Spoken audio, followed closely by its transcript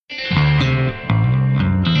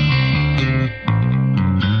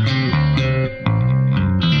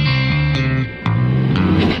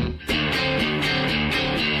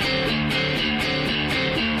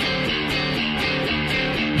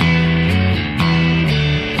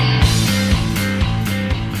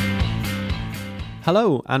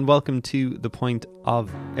Hello and welcome to The Point of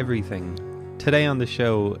Everything. Today on the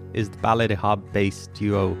show is the Ballet de Hob based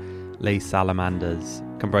duo LesSalamandas,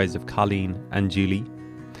 comprised of Colleen and Julie.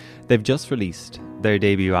 They've just released their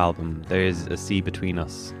debut album, There's a Sea Between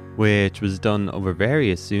Us, which was done over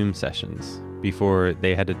various Zoom sessions before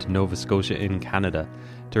they headed to Nova Scotia in Canada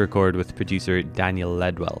to record with producer Daniel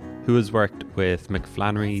Ledwell, who has worked with Mick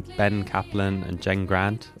Flannery, Ben Kaplan and Jen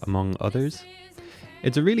Grant, among others.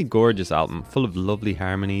 It's a really gorgeous album, full of lovely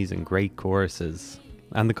harmonies and great choruses,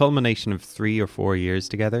 and the culmination of 3 or 4 years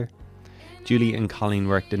together. Julie and Colleen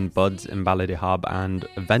worked in buds in Ballet de Hob and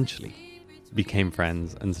eventually became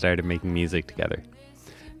friends and started making music together.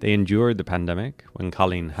 They endured the pandemic when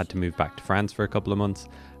Colleen had to move back to France for a couple of months,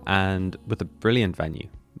 and with a brilliant venue,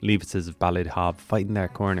 Leavises of Ballet de Hob fighting their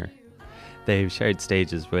corner. They've shared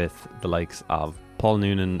stages with the likes of Paul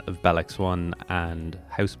Noonan of Bellex One and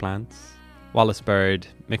Houseplants, Wallace Bird,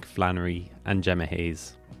 Mick Flannery and Gemma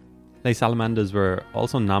Hayes. LesSalamandas were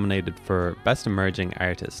also nominated for Best Emerging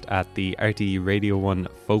Artist at the RTE Radio 1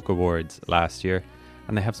 Folk Awards last year,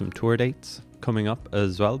 and they have some tour dates coming up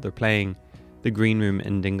as well. They're playing the Green Room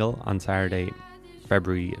in Dingle on Saturday,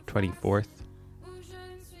 February 24th.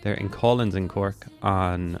 They're in Collins in Cork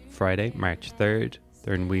on Friday, March 3rd.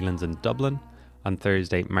 They're in Whelan's in Dublin on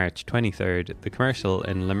Thursday, March 23rd. The Commercial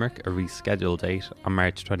in Limerick, a rescheduled date on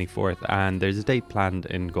March 24th, and there's a date planned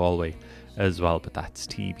in Galway as well, but that's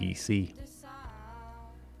TBC.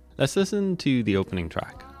 Let's listen to the opening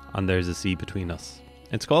track on There's a Sea Between Us.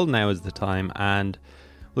 It's called Now Is the Time, and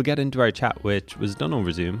we'll get into our chat, which was done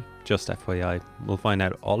over Zoom, just FYI. We'll find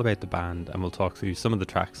out all about the band and we'll talk through some of the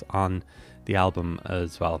tracks on the album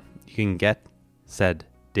as well. You can get said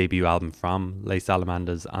debut album from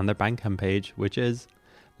LesSalamandas on their Bandcamp page, which is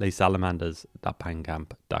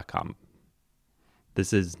lessalamandas.bandcamp.com.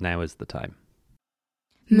 This is Now Is the Time.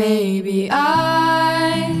 Maybe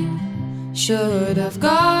I should have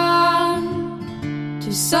gone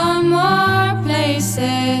to some more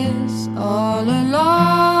places all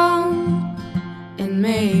along, and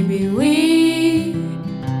maybe we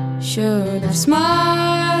should have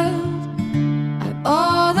smiled at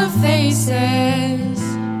all the faces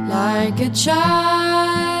like a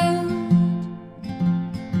child.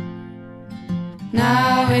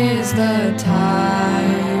 Now is the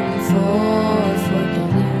time for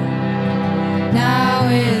forgetting. Now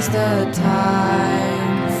is the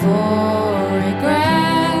time for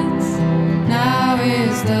regrets. Now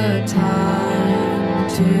is the time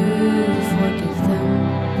to forgive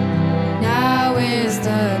them. Now is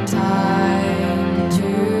the time to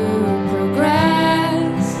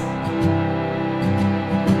progress.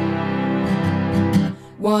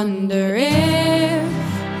 Wonder if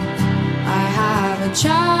I have a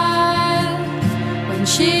child when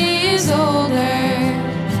she is older.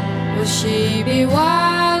 Will she be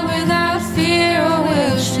wild without fear, or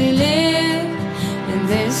will she live in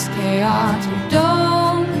this chaotic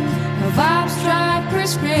dome of abstract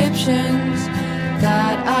prescriptions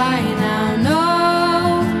that I now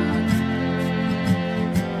know?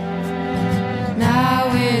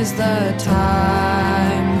 Now is the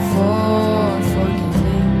time for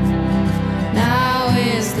forgiving. Now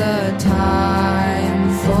is the time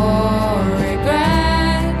for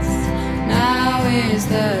regrets. Now is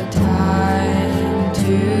the time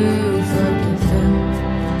to forgive them.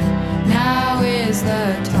 Now is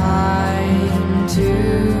the time to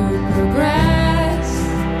progress.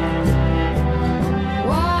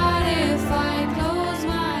 What if I close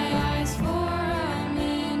my eyes for a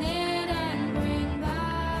minute and bring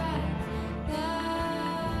back the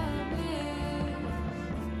bliss?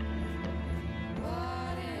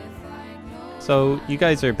 What if I close So you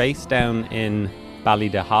guys are based down in Ballet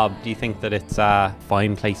de Hob. Do you think that it's a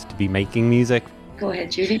fine place to be making music? Go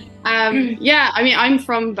ahead, Judy. Yeah, I mean, I'm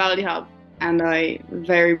from Ballet de Hob, and I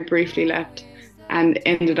very briefly left and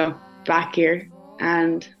ended up back here,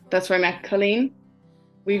 and that's where I met Colleen.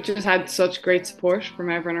 We've just had such great support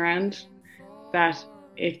from everyone around that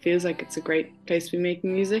it feels like it's a great place to be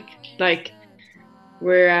making music. Like,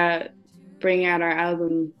 we're bringing out our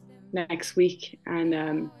album next week,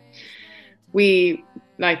 and we're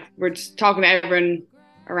just talking to everyone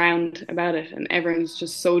around about it, and everyone's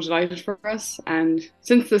just so delighted for us. And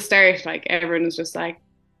since the start, like, everyone is just like,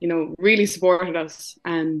 you know, really supported us.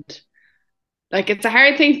 And like, it's a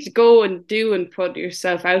hard thing to go and do and put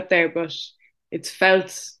yourself out there, but it's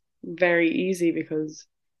felt very easy because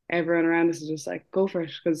everyone around us is just like, go for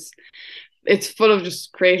it, because it's full of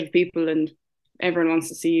just creative people and everyone wants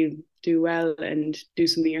to see you do well and do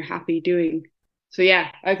something you're happy doing. So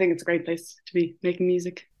yeah, I think it's a great place to be making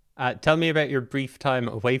music. Tell me about your brief time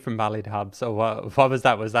away from Ballydehob. So what was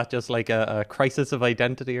that? Was that just like a crisis of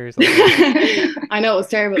identity or something? I know it was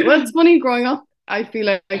terrible. Well, it's funny growing up. I feel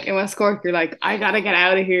like in West Cork, you're like, I gotta get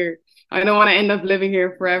out of here. I don't want to end up living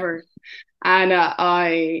here forever. And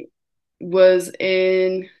I was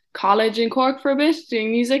in college in Cork for a bit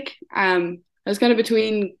doing music. I was kind of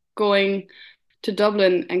between going to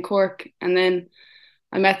Dublin and Cork, and then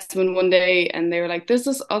I met someone one day, and they were like, "There's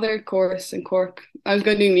this other course in Cork." I was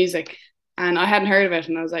going to do music, and I hadn't heard of it,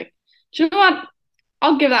 and I was like, "Do you know what?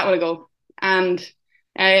 I'll give that one a go." And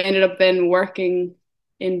I ended up then working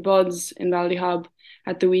in Buds in Ballyhob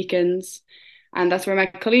at the weekends, and that's where I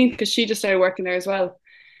met Colleen because she just started working there as well.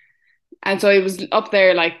 And so I was up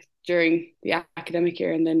there like during the academic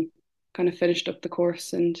year, and then kind of finished up the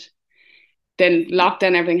course, and then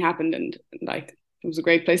lockdown, everything happened, and like it was a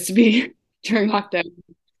great place to be during lockdown.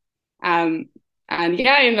 Um, and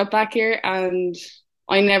yeah, I ended up back here, and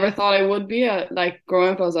I never thought I would be. Like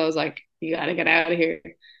growing up, I was like, you gotta get out of here.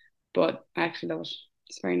 But I actually love it.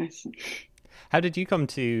 It's very nice. How did you come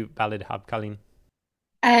to Ballydehob, Colleen?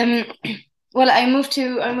 Um, well, I moved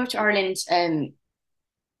to Ireland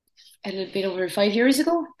a little bit over 5 years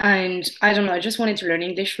ago, and I don't know, I just wanted to learn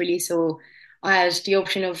English really, so I had the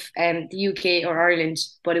option of the UK or Ireland,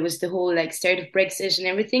 but it was the whole like start of Brexit and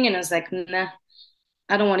everything, and I was like, nah,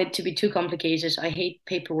 I don't want it to be too complicated. I hate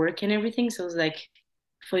paperwork and everything, so I was like,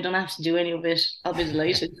 if I don't have to do any of it, I'll be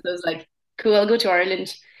delighted. So I was like, cool, I'll go to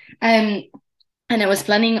Ireland. Um, and I was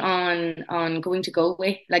planning on going to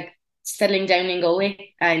Galway, like settling down in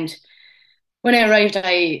Galway. And when I arrived,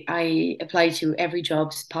 I applied to every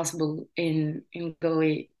job possible in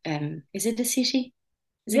Galway. Is it the city?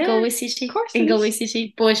 Is it Yeah, Galway of City? course In it Galway is.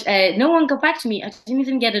 City, but no one got back to me. I didn't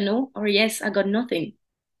even get a no or a yes. I got nothing,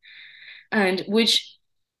 and which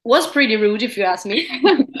was pretty rude if you ask me.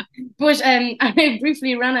 But I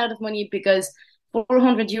briefly ran out of money because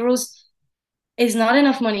 €400 is not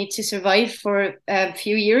enough money to survive for a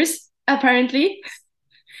few years, apparently.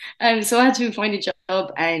 So I had to find a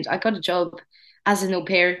job, and I got a job as an au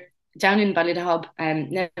pair down in Ballydehob.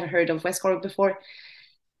 Never heard of West Cork before.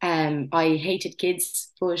 I hated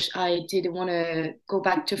kids, but I didn't want to go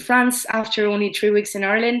back to France after only 3 weeks in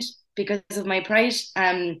Ireland because of my pride.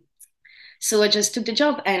 So I just took the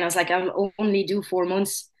job, and I was like, I'll only do 4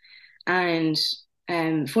 months. And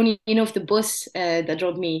funny enough, the bus that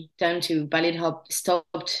drove me down to Ballyhop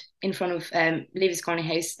stopped in front of Levis Corner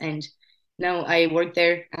House, and now I work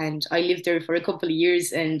there, and I lived there for a couple of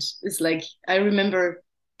years. And it's like I remember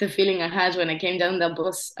the feeling I had when I came down that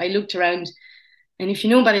bus. I looked around, and if you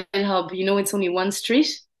know Ballyhop, you know it's only one street,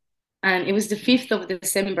 and it was the 5th of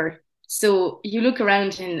December. So you look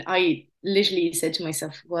around, and I literally said to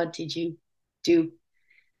myself, "What did you do?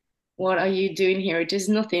 What are you doing here? There's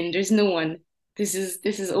nothing. There's no one. This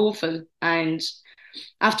is awful." And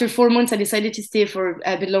after 4 months, I decided to stay for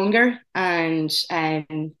a bit longer, and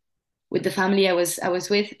with the family I was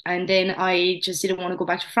with, and then I just didn't want to go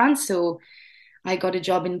back to France, so I got a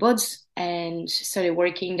job in Buds and started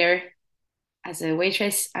working there as a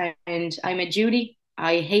waitress. And I met Judy.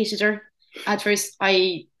 I hated her at first.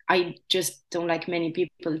 I just don't like many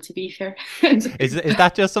people, to be fair. Is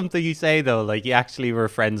that just something you say though? Like you actually were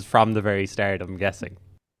friends from the very start, I'm guessing.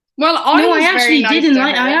 Well, I No, I was very actually nice didn't to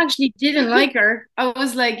like. I her. actually didn't like her. I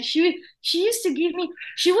was like, she used to give me.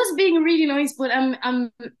 She was being really nice, but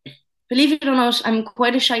I'm believe it or not, I'm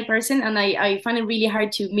quite a shy person, and I find it really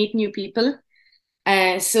hard to meet new people.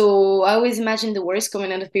 So I always imagine the worst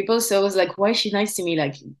coming out of people. So I was like, why is she nice to me?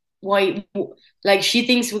 Like, why? Like, she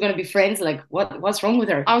thinks we're gonna be friends. Like, what's wrong with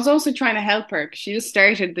her? I was also trying to help her 'cause she just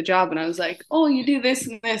started the job, and I was like, "Oh, you do this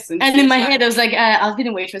and this," and And she in was my like, head, I was like, I've been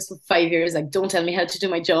a waitress for 5 years. Like, don't tell me how to do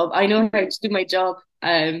my job. I know how to do my job.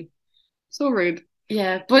 "So rude."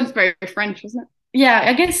 Yeah, It's but very French, isn't it? yeah,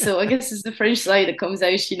 I guess so. I guess it's the French side that comes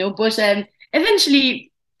out. But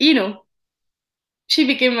eventually, she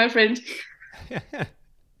became my friend.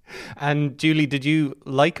 And Julie, did you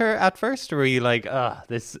like her at first, or were you like, ah,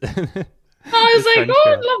 this I was this like, French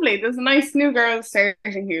 "Oh, girl? lovely. There's a nice new girl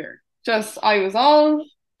starting here." Just, I was all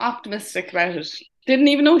optimistic about it. Didn't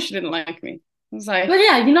even know she didn't like me. I was But like,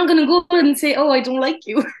 yeah, you're not gonna go and say, "Oh, I don't like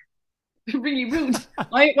you." Really rude.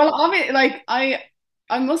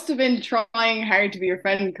 I must have been trying hard to be your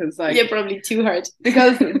friend because Yeah, probably too hard.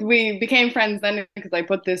 because we became friends then because I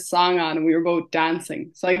put this song on and we were both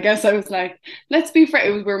dancing. So I guess I was like, let's be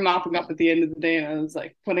friends. We were mopping up at the end of the day, and I was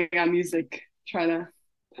like putting on music, trying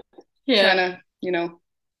Yeah, to,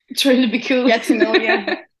 trying to be cool. get to know you.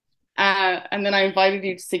 And then I invited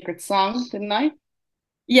you to Secret Song, didn't I?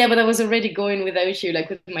 Yeah, but I was already going without you, like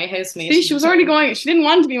with my housemate. See, she was already going. She didn't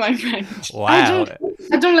want to be my friend. I Wow.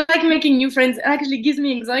 don't, I don't like making new friends. It actually gives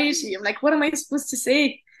me anxiety. I'm like, what am I supposed to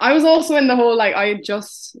say? I was also in the whole like I had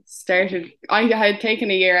just started. I had taken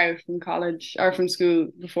a year out from college or from school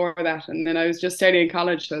before that, and then I was just starting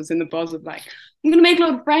college. So I was in the buzz of like I'm gonna make a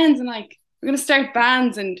lot of friends and like we're gonna start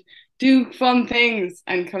bands and do fun things.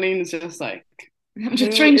 And Colleen was just like, I'm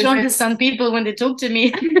just "Who trying is to this?" understand people when they talk to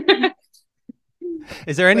me.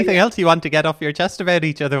 Is there anything else you want to get off your chest about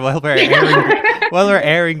each other while we're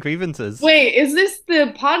airing grievances? Wait, is this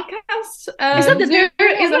the podcast? Is that the Zoom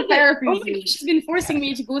is or that the the therapy? oh my Zoom? God, she's been forcing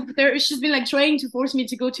me to go to therapy. She's been like trying to force me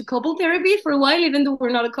to go to couple therapy for a while, even though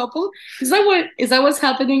we're not a couple. Is that what's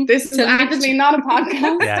happening? This is Tell me the actually truth. not a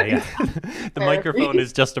podcast. Yeah. The microphone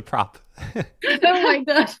is just a prop. Oh my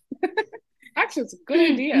God. Actually, it's a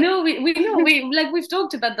good idea. No, we know we've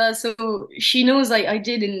talked about that, so she knows I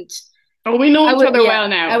didn't. Oh, we know I each was other yeah, well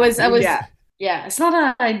now. I was Yeah. yeah. It's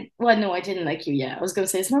not that no, I didn't like you. Yeah, I was gonna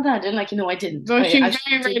say it's not that I didn't like you. No, I didn't. So she I very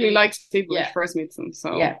actually rarely didn't. likes people when Yeah. she first meets them.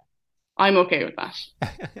 So Yeah. I'm okay with that.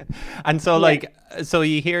 And so, Yeah. like, so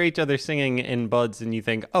you hear each other singing in buds, and you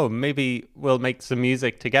think, oh, maybe we'll make some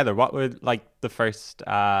music together. What were like the first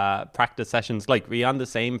practice sessions like? Were you on the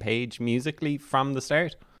same page musically from the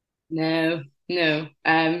start? No, no.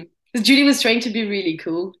 'Cause Julie was trying to be really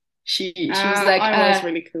cool. She was like, I was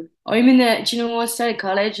really cool. I'm in the, do you know what, started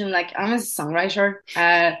college and like I'm a songwriter.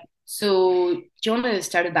 So do you want to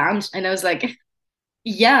start a band? And I was like,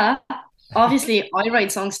 yeah, obviously I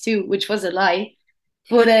write songs too, which was a lie.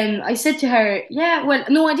 But I said to her, yeah, well,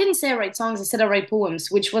 no, I didn't say I write songs. I said I write poems,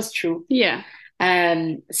 which was true. Yeah.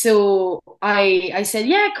 So I said,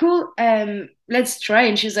 yeah, cool. Let's try.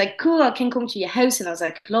 And she was like, cool, I can come to your house. And I was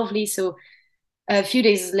like, lovely. So a few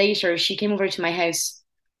days later, she came over to my house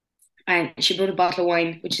and she brought a bottle of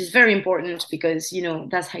wine, which is very important because, you know,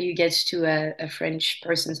 that's how you get to a French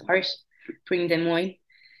person's heart, bring them wine.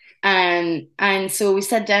 And so we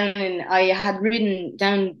sat down and I had written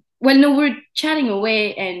down, well, no, we were chatting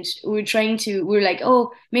away and we were like,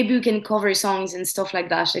 oh, maybe we can cover songs and stuff like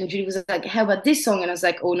that. And Julie was like, how about this song? And I was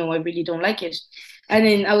like, oh, no, I really don't like it. And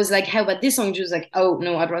then I was like, how about this song? Julie was like, oh,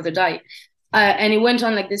 no, I'd rather die. And it went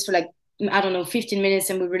on like this for like, I don't know, 15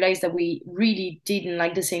 minutes. And we realized that we really didn't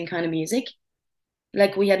like the same kind of music.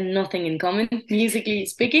 Like we had nothing in common, musically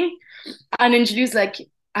speaking. And then Julie was like,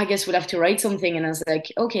 I guess we'll have to write something. And I was like,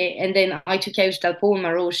 okay. And then I took out that poem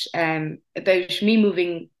I wrote about me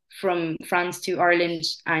moving from France to Ireland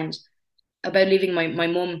and about leaving my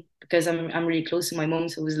mum because I'm really close to my mum.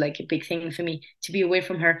 So it was like a big thing for me to be away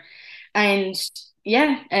from her. And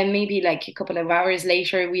yeah, and maybe like a couple of hours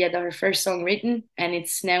later, we had our first song written and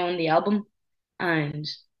it's now on the album. And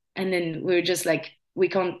and then we were just like, we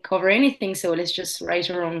can't cover anything, so let's just write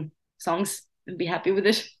our own songs and be happy with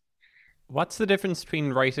it. What's the difference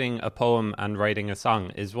between writing a poem and writing a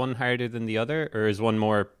song? Is one harder than the other, or is one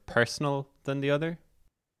more personal than the other?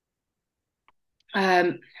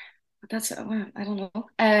 Um, that's I don't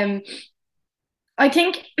know. I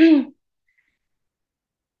think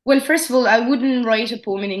well, first of all, I wouldn't write a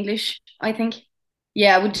poem in English, I think.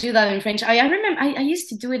 Yeah, I would do that in French. I remember I used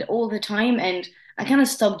to do it all the time and I kind of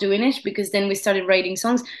stopped doing it because then we started writing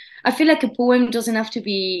songs. I feel like a poem doesn't have to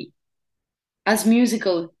be as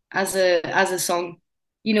musical as a song.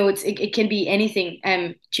 You know, it can be anything.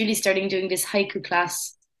 Julie's starting doing this haiku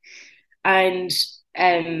class and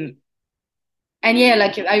um and yeah,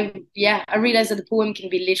 like I realized that the poem can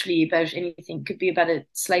be literally about anything. It could be about a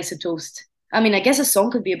slice of toast. I mean, I guess a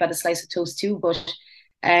song could be about a slice of toast too, but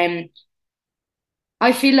um,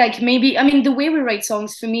 I feel like maybe I mean the way we write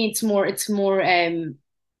songs for me, it's more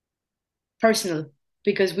personal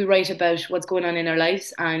because we write about what's going on in our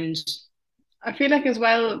lives, and I feel like as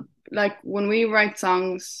well, like when we write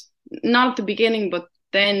songs, not at the beginning, but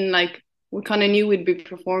then like we kind of knew we'd be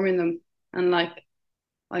performing them, and like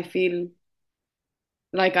I feel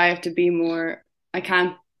like I have to be more. I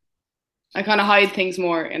can't. I kind of hide things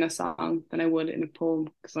more in a song than I would in a poem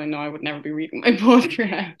because I know I would never be reading my poetry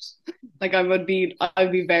out. Like I'd be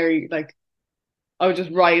very like I would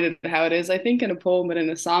just write it how it is. I think in a poem, but in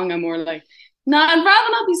a song, I'm more like, no, I'd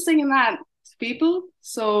rather not be singing that to people.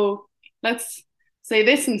 So let's say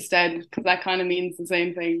this instead, because that kind of means the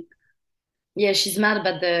same thing. yeah, she's mad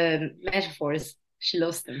about the metaphors. She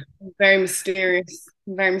loves them. Very mysterious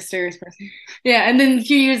person. Yeah, and then a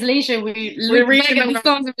few years later, we look reading back at them the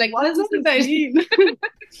songs and we're like, what is this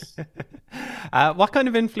about? What kind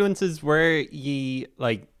of influences were ye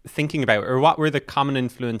like thinking about, or what were the common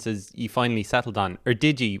influences you finally settled on, or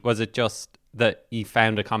did ye? Was it just that you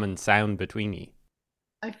found a common sound between ye?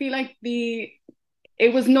 I feel like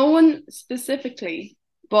it was no one specifically.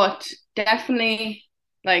 but definitely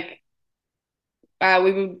like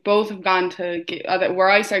we would both have gone to where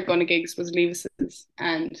I started going to gigs was Lewis's,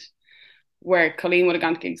 and where Colleen would have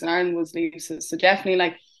gone to gigs in Ireland was Lewis's. So definitely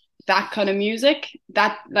like that kind of music,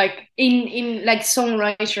 that like in like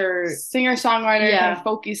songwriter, singer-songwriter, kind Yeah. of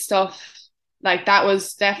folky stuff, like that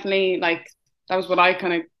was definitely like that was what I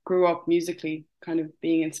kind of grew up musically kind of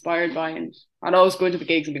being inspired by, and I'd always go to the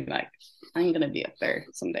gigs and be like, I'm gonna be up there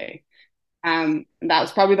someday. And that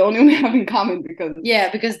was probably the only one we have in common because yeah,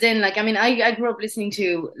 because then like I mean I grew up listening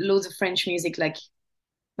to loads of French music. Like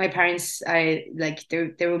my parents, I like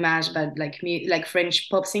they were mad about like like French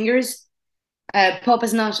pop singers. Pop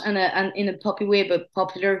is not in a poppy way, but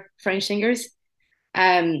popular French singers.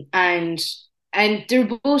 And they're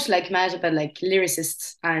both like mad about like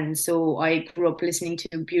lyricists, and so I grew up listening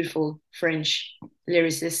to beautiful French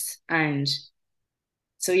lyricists, and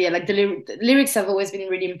so yeah, like the lyrics have always been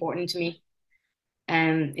really important to me.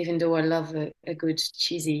 Even though I love a good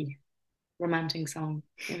cheesy romantic song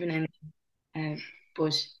every now and then.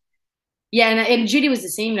 But yeah, and Judy was the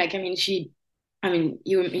same. Like, I mean,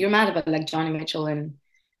 you're mad about like Johnny Mitchell and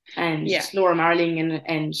Yeah. Laura Marling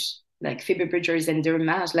and like Phoebe Bridgers, and they're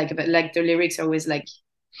mad like about like their lyrics are always like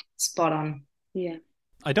spot on. yeah.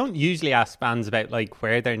 I don't usually ask bands about like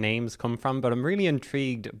where their names come from, but I'm really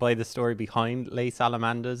intrigued by the story behind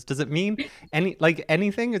LesSalamandas. Does it mean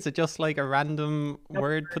anything? Is it just like a random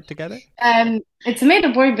word put together? It's a made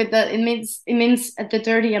up word, but it means the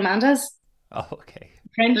Dirty Amandas. Oh, okay.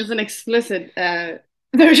 French There's an explicit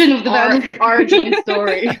version of the band. origin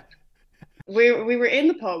story. We were in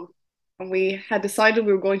the pub and we had decided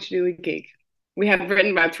we were going to do a gig. We had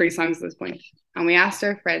written about 3 songs at this point, and we asked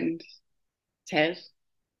our friend Ted.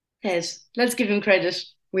 Ted, let's give him credit.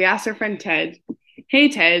 We asked our friend Ted, "Hey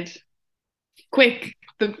Ted, quick,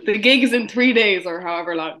 the gig is in 3 days or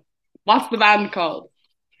however long. What's the band called?"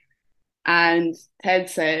 And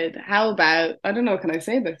Ted said, "How about, I don't know, can I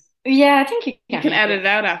say this? Yeah, I think you You can edit it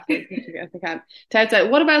out after if I can." Ted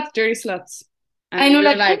said, "What about Dirty Sluts?" And I know, we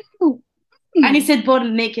were like, "Oh." and he said, but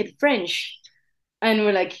make it French. And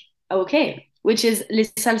we're like, okay, which is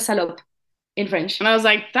Les Salopes in French. And I was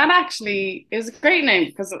like, that actually is a great name,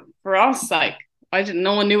 because for us, like,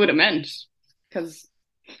 no one knew what it meant, because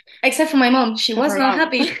Except for my mom. She was not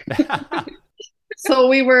happy. so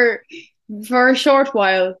we were, for a short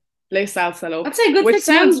while, Les Salopes, I'd say a good which 6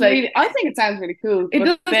 sounds months, like, really, I think it sounds really cool. It But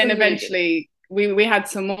does then sound really eventually we had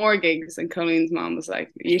some more gigs, and Colleen's mom was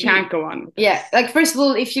like, you can't go on with this. yeah, like first of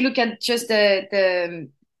all, if you look at just the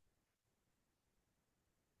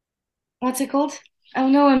what's it called? Oh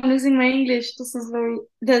no, I'm losing my English. This is very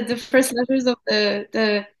the first letters of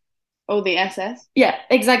the Oh, the SS? yeah,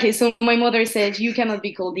 exactly. So my mother said you cannot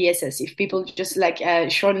be called the SS. If people just like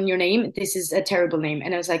shorten your name, this is a terrible name.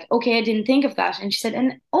 And I was like, okay, I didn't think of that. And she said,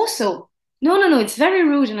 and also, no, it's very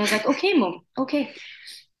rude. And I was like, okay, mom, okay.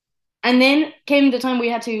 And then came the time we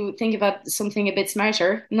had to think about something a bit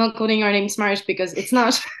smarter, not calling our name Smart because it's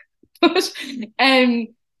not. But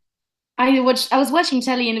I was watching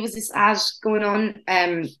telly and there was this ad going on,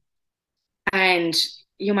 and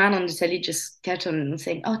your man on the telly just kept on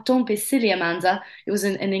saying, "Oh, don't be silly, Amanda." It was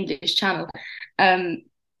an English channel. That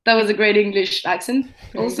was a great English accent.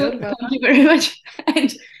 Very Also, good about thank you very much.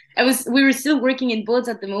 And we were still working in Buds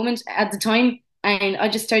at the time, and I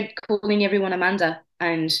just started calling everyone Amanda,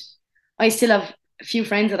 and I still have a few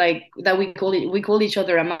friends that we call each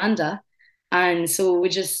other Amanda. And so we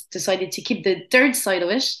just decided to keep the third side of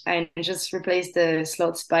it and just replace the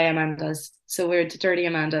slots by Amandas. So we're the Dirty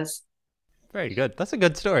Amandas. Very good. That's a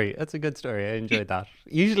good story. That's a good story. I enjoyed that.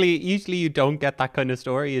 Usually you don't get that kind of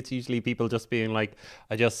story. It's usually people just being like,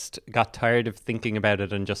 I just got tired of thinking about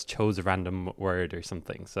it and just chose a random word or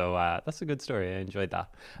something. So that's a good story. I enjoyed that.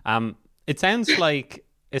 It sounds like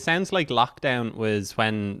Lockdown was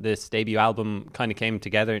when this debut album kind of came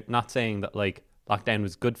together. Not saying that like Lockdown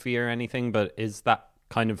was good for you or anything, but is that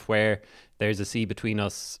kind of where There's a Sea Between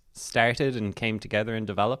Us started and came together and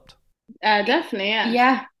developed? Definitely,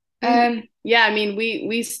 yeah. Yeah. Yeah, I mean,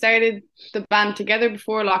 we started the band together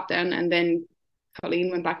before lockdown, and then Colleen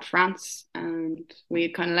went back to France, and we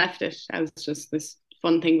had kind of left it as just this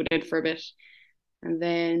fun thing we did for a bit. And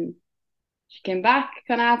then she came back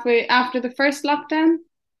kind of halfway after the first lockdown,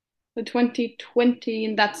 the 2020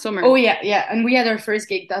 in that summer. Oh yeah. And we had our first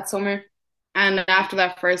gig that summer. And after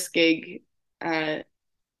that first gig,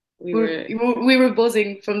 we were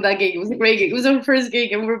buzzing from that gig. It was a great gig. It was our first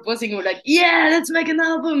gig, and we were buzzing. We were like, yeah, let's make an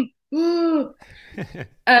album. Woo!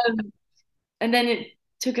 And then it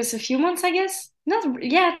took us a few months, I guess.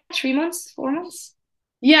 3 months, 4 months.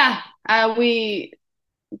 Yeah, we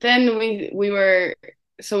were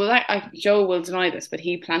so like Joe will deny this, but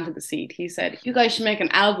he planted the seed. He said, "You guys should make an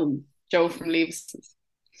album." Joe from Leaves,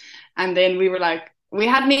 and then we were like, we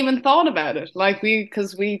hadn't even thought about it, like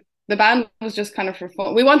because the band was just kind of for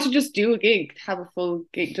fun. We want to just do a gig, have a full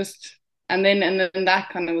gig, just and then that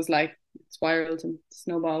kind of was like spiraled and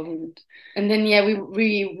snowballed And then yeah,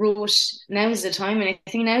 we wrote Now's the Time, and I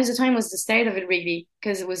think Now's the Time was the start of it really,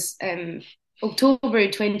 because it was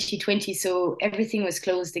October 2020, so everything was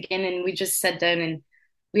closed again, and we just sat down and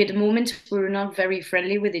we had a moment. We were not very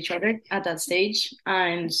friendly with each other at that stage,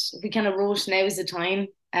 and we kind of wrote Now's the Time.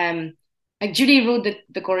 Like Judy wrote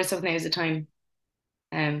the chorus of Now's the Time,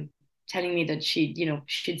 telling me that she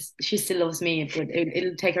still loves me, but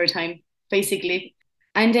it'll take her time, basically.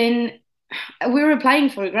 And then we were applying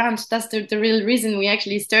for a grant. That's the real reason we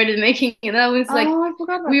actually started making it. That was like, oh, I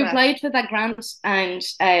forgot about we that. applied for that grant, and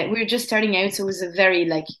we were just starting out, so it was a very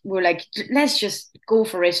like, we're like, let's just go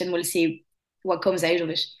for it and we'll see what comes out of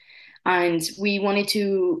it. And we wanted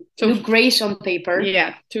to look great on paper.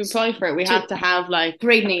 Yeah, to apply for it, we had to have like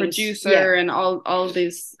great a names, producer, and all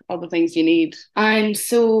the things you need. And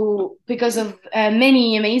so, because of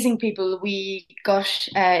many amazing people, we got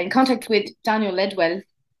in contact with Daniel Ledwell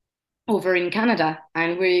over in Canada,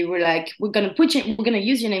 and we were like, we're gonna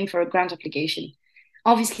use your name for a grant application.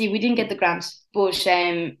 Obviously, we didn't get the grant, but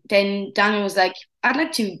then Daniel was like, I'd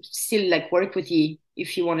like to still like work with you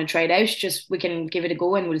if you want to try it out. Just we can give it a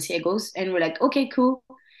go and we'll see how it goes. And we're like, okay, cool.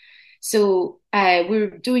 So we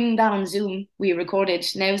were doing that on Zoom. We recorded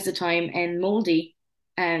Now's the Time and Moldy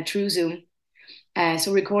through Zoom.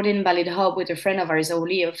 So recorded in Ballydehob with a friend of ours,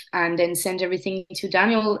 Olive, and then sent everything to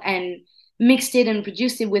Daniel and mixed it and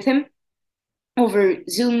produced it with him over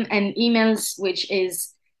Zoom and emails, which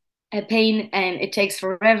is a pain and it takes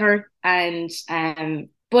forever. And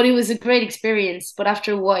but it was a great experience. But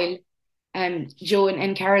after a while, Joe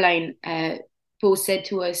and Caroline both said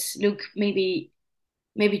to us, "Look, maybe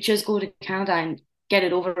just go to Canada and get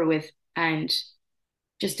it over with, and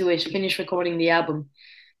just do it. Finish recording the album."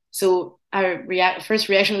 So our first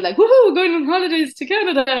reaction was like, "Woohoo, we're going on holidays to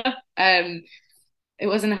Canada!" It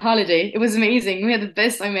wasn't a holiday. It was amazing. We had the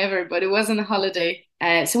best time ever, but it wasn't a holiday.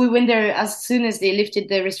 So we went there as soon as they lifted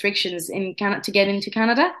the restrictions in Canada to get into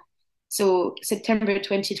Canada. So September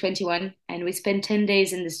 2021, and we spent 10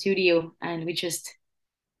 days in the studio, and we just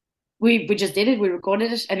did it. We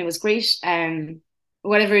recorded it, and it was great.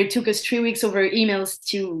 Whatever, it took us 3 weeks over emails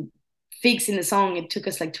to fix in the song. It took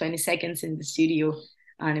us like 20 seconds in the studio,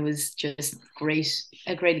 and it was just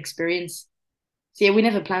a great experience. So yeah, we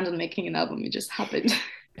never planned on making an album. It just happened.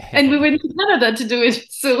 And we went to Canada to do it.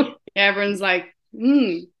 So yeah, everyone's like,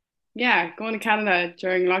 yeah, going to Canada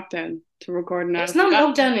during lockdown to record an album. It's not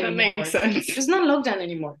lockdown anymore. That makes sense. It's not lockdown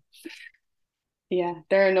anymore. Yeah,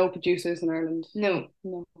 there are no producers in Ireland. No.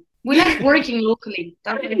 We like working locally.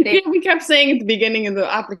 That's what yeah, we kept saying at the beginning of the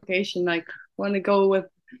application, like, want to go with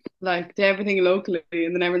like do everything locally,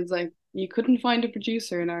 and then everyone's like, you couldn't find a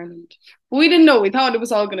producer in Ireland. But we didn't know. We thought it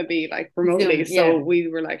was all going to be like remotely. Zoom, yeah. So we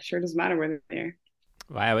were like, sure, it doesn't matter where they're there.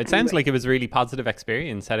 Wow, it sounds like it was a really positive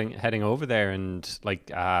experience heading over there, and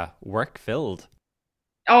like work filled.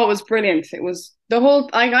 Oh, it was brilliant. It was the whole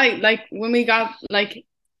I like when we got like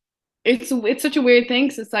it's such a weird thing,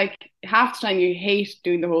 'cause it's like half the time you hate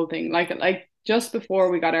doing the whole thing. Like just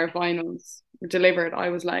before we got our finals delivered, I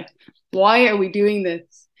was like, why are we doing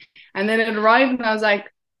this? And then it arrived and I was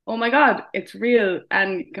like, oh my God, it's real.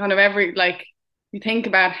 And kind of you think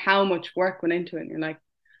about how much work went into it, and you're like,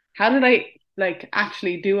 how did I like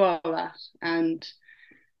actually do all that? And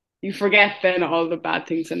you forget then all the bad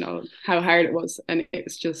things and all how hard it was. And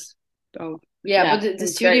it's just, yeah, but the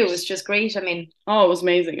studio was just great. I mean, it was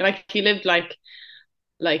amazing. Like he lived like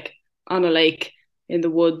on a lake in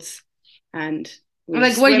the woods, and we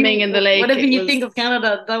were swimming in the lake. Whatever you think of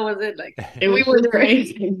Canada, that was it. Like it was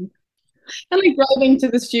amazing. And like driving to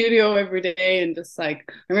the studio every day, and just like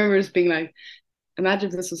I remember just being like,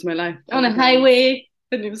 imagine this was my life on a highway,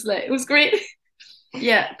 and it was great.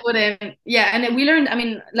 Yeah, but yeah, and then we learned. I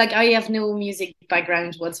mean, like I have no music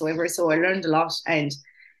background whatsoever, so I learned a lot, and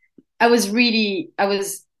I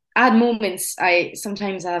had moments. I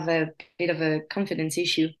sometimes have a bit of a confidence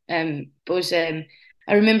issue, but I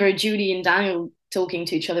remember Judy and Daniel talking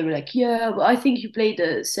to each other. We're like, yeah, but I think you played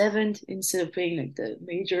the seventh instead of playing like the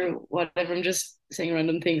major or whatever. I'm just saying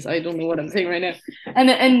random things. I don't know what I'm saying right now.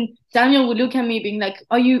 And Daniel would look at me being like,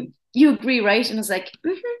 oh, you agree, right? And I was like,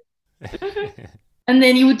 mm-hmm. And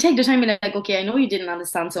then he would take the time and be like, okay, I know you didn't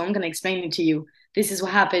understand, so I'm going to explain it to you. This is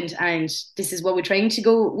what happened, and this is what we're trying to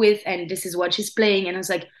go with, and this is what she's playing. And I was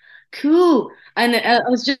like, cool. And I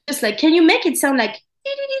was just like, can you make it sound like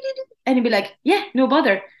And he'd be like, yeah, no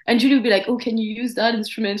bother. And Julie would be like, oh, can you use that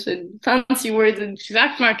instrument and fancy words? And She's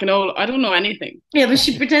acting like an old, I don't know anything. yeah, but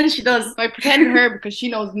she pretends she does. I pretend to her because she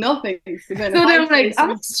knows nothing. So then So if then I I'm like, say I'm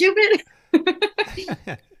not stupid.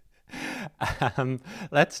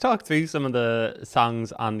 Let's talk through some of the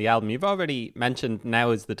songs on the album. You've already mentioned Now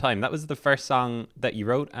Is the Time. That was the first song that you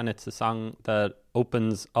wrote, and it's a song that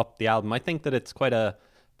opens up the album. I think that it's quite a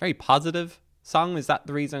very positive song. Is that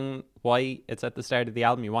the reason why it's at the start of the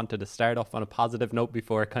album? You wanted to start off on a positive note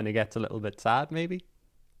before it kind of gets a little bit sad, maybe?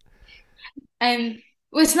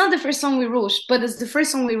 Well, it's not the first song we wrote, but it's the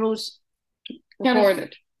first song we wrote.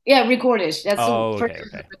 recorded. Yeah, recorded. That's Oh, the first okay,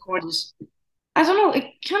 song okay. recorded. I don't know. It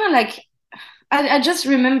kind of like I just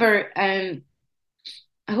remember. I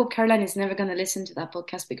hope Caroline is never gonna listen to that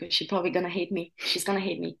podcast because she's probably gonna hate me. She's gonna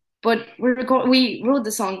hate me. But we wrote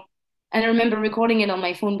the song, and I remember recording it on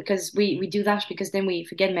my phone because we do that because then we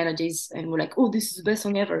forget melodies and we're like, oh, this is the best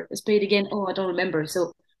song ever. Let's play it again. Oh, I don't remember.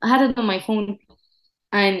 So I had it on my phone,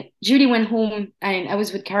 and Julie went home, and I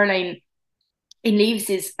was with Caroline in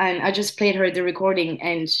Leaves's, and I just played her the recording,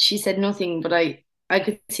 and she said nothing, but I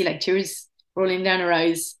could see like tears rolling down her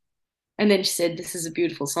eyes. And then she said, "This is a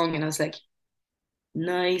beautiful song," and I was like,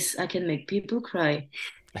 "Nice, I can make people cry."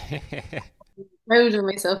 Proud of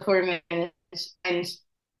myself for a minute, and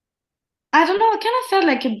I don't know. It kind of felt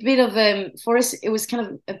like a bit of for us. It was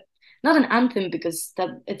kind of not an anthem because that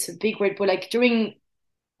it's a big word, but like during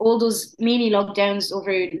all those mini lockdowns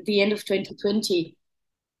over the end of 2020,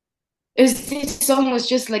 this song was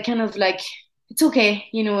just like kind of like it's okay,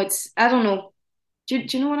 it's I don't know. Do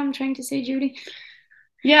you know what I'm trying to say, Judy?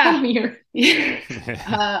 Yeah. Come here.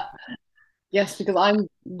 uh, yes, because I'm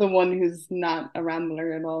the one who's not a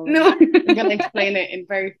rambler at all. No. I'm gonna explain it in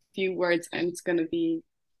very few words, and it's gonna be,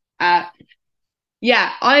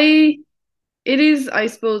 yeah, it is. I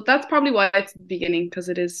suppose that's probably why it's the beginning because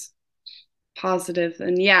it is positive,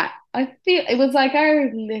 and yeah, I feel it was like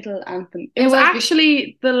our little anthem. It was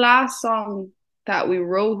actually the last song that we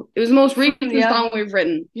wrote. It was the most recent song we've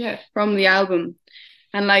written. Yeah. From the album,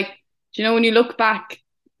 and like, do you know when you look back?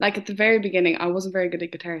 Like at the very beginning, I wasn't very good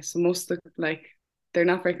at guitar, so most of the like they're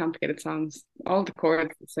not very complicated songs. All the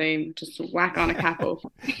chords the same, just whack on a capo.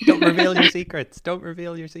 Don't reveal your secrets. Don't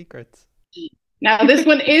reveal your secrets. Now this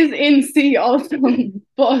one is in C also,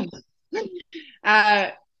 but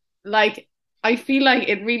like I feel like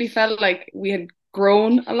it really felt like we had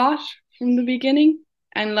grown a lot from the beginning,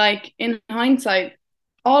 and like in hindsight,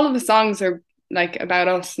 all of the songs are like about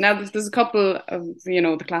us. Now there's a couple of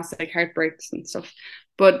the classic heartbreaks and stuff,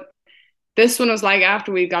 but this one was like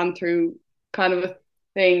after we'd gone through kind of a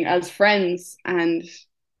thing as friends and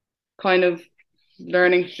kind of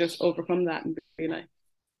learning to just overcome that and be like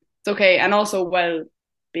it's okay, and also while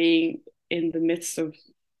being in the midst of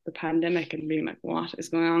the pandemic and being like what is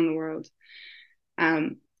going on in the world,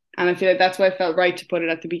 and I feel like that's why I felt right to put it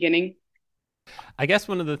at the beginning. I guess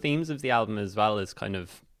one of the themes of the album as well is kind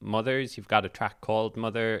of mothers. You've got a track called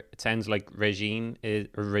Mother. It sounds like Regine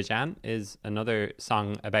is another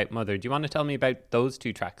song about mother. Do you want to tell me about those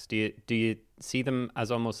two tracks? Do you see them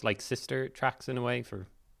as almost like sister tracks in a way for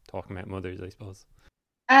talking about mothers, I suppose?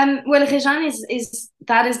 Well, Regine is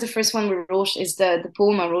that is the first one we wrote, is the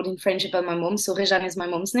poem I wrote in French about my mom. So Regine is my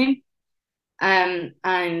mom's name. And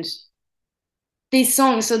this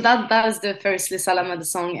song, so that is the first LesSalamandas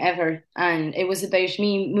song ever, and it was about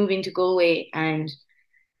me moving to Galway. And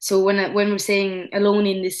so when we're saying alone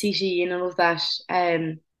in the city and all of that,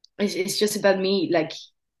 it's just about me, like,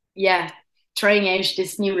 yeah, trying out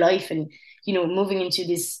this new life and moving into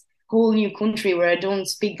this whole new country where I don't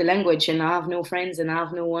speak the language and I have no friends and I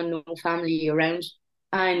have no family around,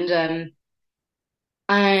 and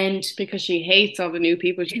because she hates all the new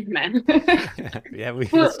people she's met. Yeah,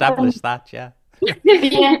 we've established that. Yeah.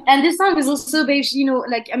 Yeah, and this song is also about,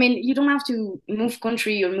 like, I mean, you don't have to move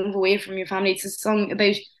country or move away from your family. It's a song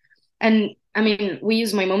about, and I mean, we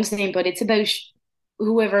use my mom's name, but it's about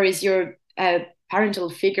whoever is your parental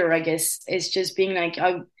figure, I guess. It's just being like,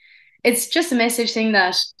 it's just a message saying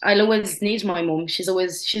that I'll always need my mom. She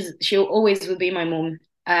always will be my mom.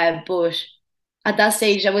 But at that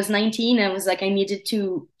stage, I was 19. I was like, I needed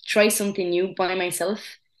to try something new by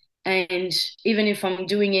myself. And even if I'm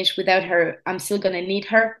doing it without her, I'm still gonna need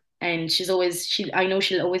her. And I know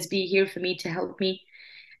she'll always be here for me to help me.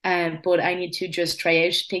 But I need to just try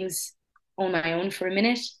out things on my own for a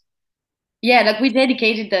minute. Yeah, like we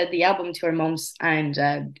dedicated the album to our moms, and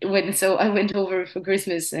I went over for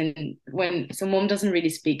Christmas, and mom doesn't really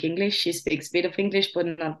speak English. She speaks a bit of English, but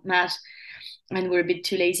not, and we're a bit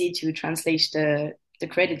too lazy to translate the the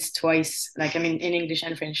credits twice, like I mean in English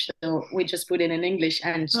and French. So we just put it in English,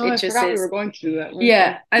 and Oh, it I just forgot we says were going to do that. weren't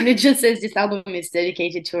yeah, and it just says this album is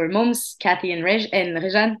dedicated to her mums, Kathy and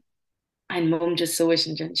Rejan. And mum just saw it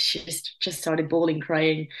and she just started bawling,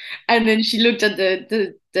 crying. And then she looked at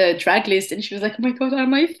the track list and she was like, "Oh my God,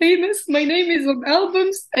 am I famous? My name is on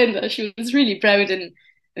albums." And she was really proud, and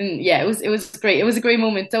yeah, it was great. It was a great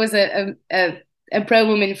moment. That was a proud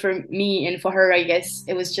moment for me and for her, I guess.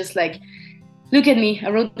 It was just like, look at me.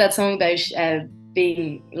 I wrote that song about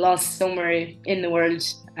being lost somewhere in the world,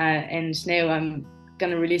 and now I'm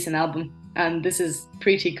gonna release an album, and this is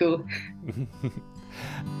pretty cool.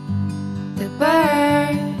 The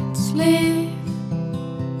birds leave,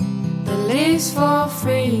 the leaves fall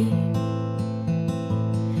free,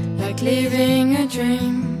 like leaving a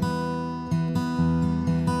dream,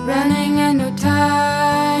 running and no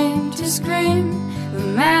time to scream. The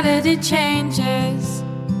melody changes,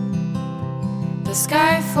 the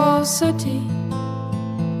sky falls sooty,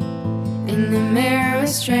 in the mirror a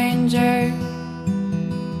stranger,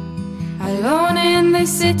 alone in the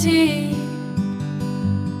city.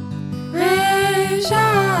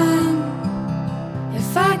 Vision,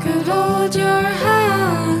 if I could hold your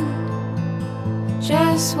hand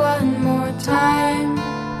just one more time,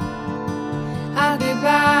 I'll be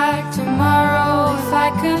back tomorrow if I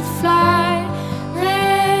could fly.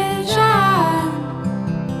 Vision,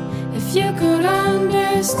 if you could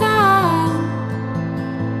understand,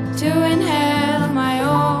 to inhale my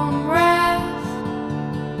own breath,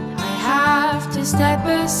 I have to step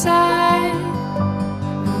aside.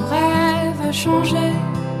 Rêve a changé,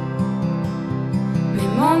 mes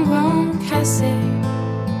membres ont cassé,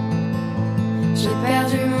 j'ai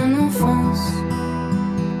perdu mon enfance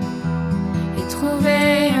et trouvé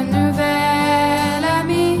un nouvel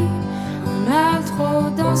ami. On a trop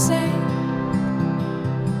dansé,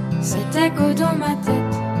 cet écho dans ma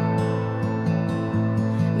tête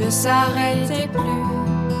ne s'arrêtait plus.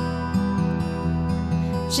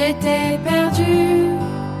 J'étais perdue.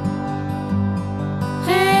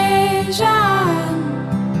 Vision,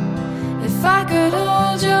 if I could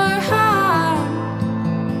hold your hand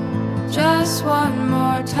just one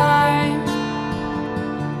more time,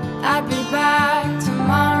 I'd be back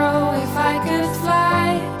tomorrow if I could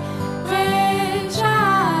fly. Vision,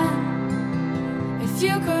 if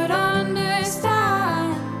you could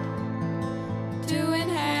understand, to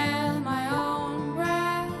inhale my own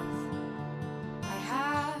breath, I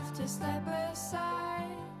have to step aside.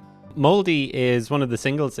 Mouldy is one of the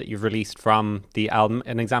singles that you've released from the album,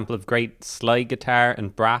 an example of great slide guitar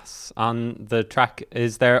and brass on the track.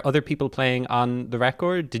 Is there other people playing on the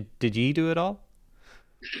record? Did you do it all?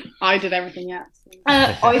 I did everything, yeah.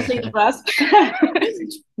 I think the brass.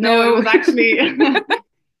 No, it was actually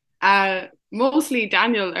mostly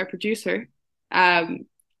Daniel, our producer. And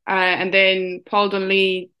then Paul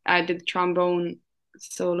Dunlea did the trombone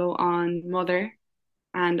solo on Mother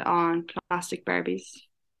and on Plastic Barbies.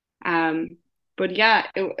 But yeah,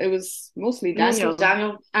 it was mostly Daniel.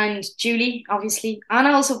 And Julie, obviously.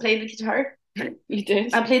 Anna also played the guitar. You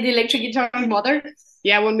did? I played the electric guitar on Mother.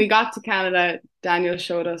 Yeah, when we got to Canada, Daniel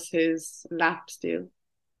showed us his lap steel.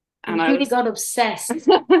 And I really got obsessed.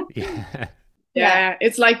 Yeah.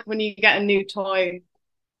 It's like when you get a new toy.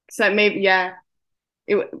 So maybe,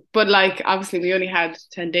 but like, obviously we only had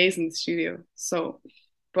 10 days in the studio. So,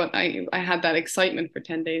 but I had that excitement for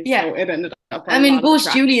 10 days. Yeah. So it ended up on I mean, a lot of both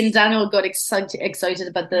tracks. Julie and Daniel got excited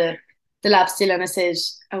about the lap steel, and I said,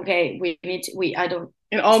 okay, I don't.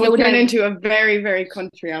 It almost slow turned down. into a very, very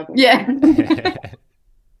country album. Yeah.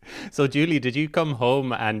 So Julie, did you come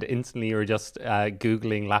home and instantly you were just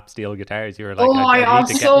Googling lap steel guitars? You were like, Oh, I need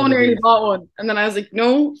to get so one of nearly these. bought one. And then I was like,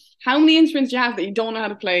 no, how many instruments do you have that you don't know how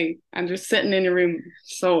to play and just sitting in your room?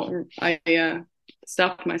 So I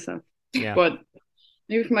stopped myself. Yeah. But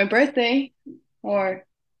maybe for my birthday or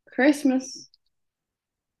Christmas,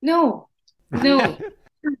 No.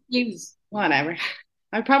 Use. whatever.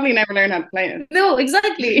 I'd probably never learn how to play it. No,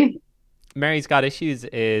 exactly. Mary's Got Issues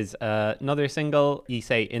is another single. You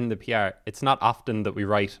say in the PR, it's not often that we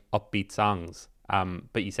write upbeat songs,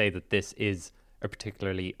 but you say that this is a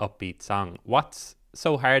particularly upbeat song. What's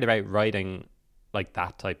so hard about writing like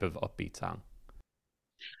that type of upbeat song?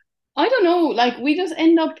 I don't know. Like, we just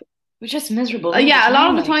end up. We're just miserable. A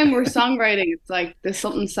lot of the time we're songwriting. It's like there's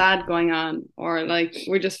something sad going on, or like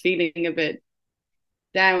we're just feeling a bit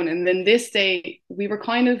down. And then this day we were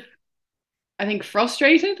kind of, I think,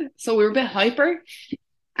 frustrated, so we were a bit hyper,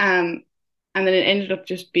 and then it ended up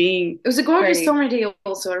just being. It was a gorgeous very- same day.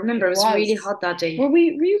 Also, I remember it was really hot that day. Were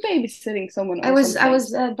you babysitting someone? Or I was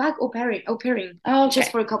something? back au pairing Oh, okay.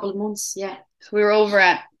 just for a couple of months. Yeah. So we were over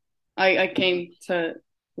at I came to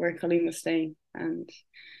where Colleen was staying, and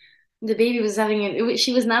The baby was having it.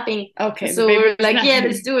 She was napping. okay, the So baby we're was like, yeah,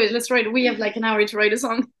 napping. let's do it. Let's write it. We have like an hour to write a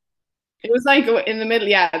song. It was like in the middle,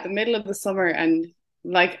 yeah, the middle of the summer, and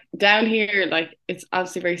like down here, like it's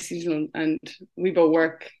obviously very seasonal, and we both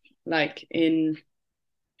work like in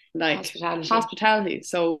like hospitality.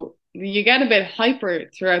 So you get a bit hyper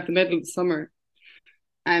throughout the middle of the summer,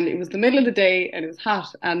 and it was the middle of the day, and it was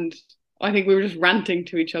hot, and I think we were just ranting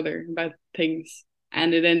to each other about things,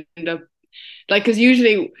 and it ended up like because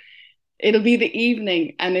usually it'll be the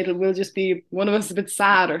evening and we'll just be one of us a bit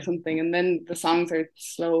sad or something, and then the songs are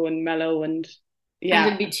slow and mellow and And yeah.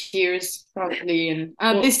 there'd be tears probably.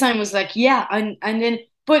 And this time was like, yeah, and then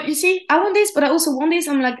but you see, I want this, but I also want this.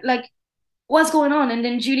 I'm like, what's going on? And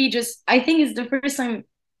then Julie just, I think it's the first time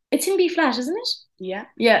it's in B flat, isn't it? Yeah.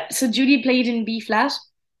 Yeah. So Julie played in B flat,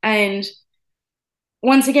 and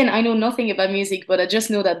once again, I know nothing about music, but I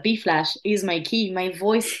just know that B flat is my key. My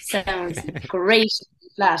voice sounds great in B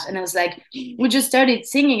flat. And I was like, we just started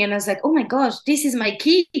singing, and I was like, oh my gosh, this is my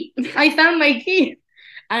key. I found my key.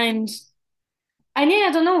 And yeah,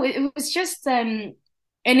 I don't know. It was just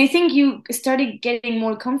and I think you started getting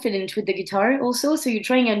more confident with the guitar also. So you're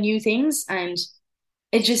trying out new things, and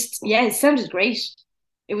it just, yeah, it sounded great.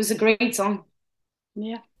 It was a great song.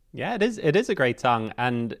 Yeah. Yeah, it is. It is a great song,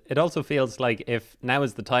 and it also feels like if now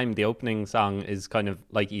is the time. The opening song is kind of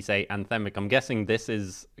like you say, anthemic. I'm guessing this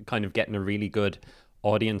is kind of getting a really good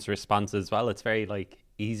audience response as well. It's very like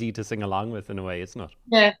easy to sing along with in a way, isn't it?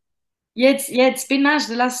 Yeah. It's been mad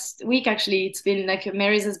the last week actually. It's been like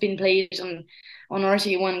Mary's has been played on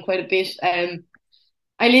RT1 quite a bit.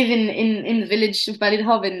 I live in the village of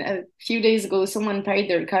Ballyhob, and a few days ago someone parked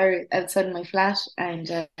their car outside my flat,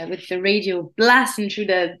 and with the radio blasting through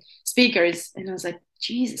the speakers, and I was like,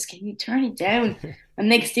 Jesus, can you turn it down? And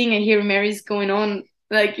next thing I hear Mary's going on,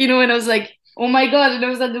 like, and I was like, oh my God, and I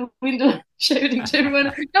was at the window shouting to everyone,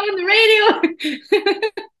 I'm on the radio.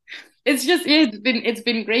 It's just, yeah, it's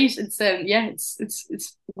been great. It's yeah,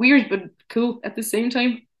 it's weird but cool at the same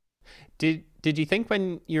time. Did you think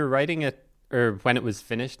when you were writing it, or when it was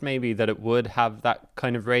finished, maybe that it would have that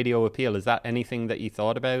kind of radio appeal? Is that anything that you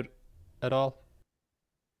thought about at all?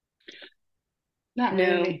 Not No.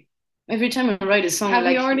 really. Every time I write a song, Have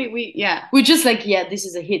like, we already? Yeah. we're just like, yeah, this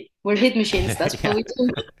is a hit. We're hit machines. That's what we do.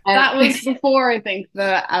 That was before I think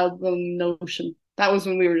the album Notion. That was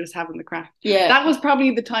when we were just having the crack. Yeah. That was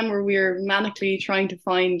probably the time where we were manically trying to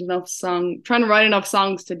find trying to write enough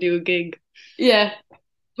songs to do a gig. Yeah.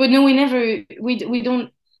 But no, we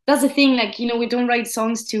don't. That's the thing. Like, we don't write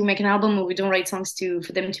songs to make an album, or we don't write songs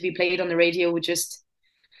for them to be played on the radio. We just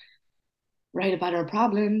write about our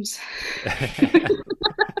problems.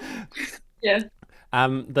 Yeah.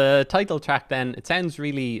 The title track then, it sounds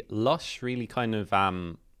really lush, really kind of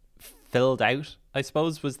filled out, I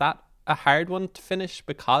suppose. Was that a hard one to finish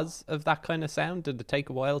because of that kind of sound? Did it take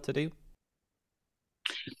a while to do?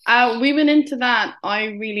 We went into that. I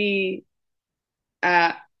really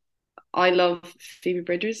I love Phoebe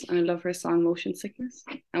Bridgers, and I love her song Motion Sickness.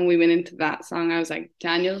 And we went into that song. I was like,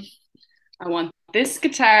 Daniel, I want this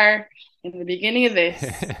guitar in the beginning of this.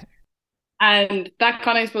 And that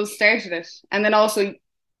kind of, I suppose, started it. And then also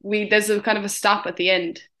there's a kind of a stop at the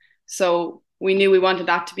end. So we knew we wanted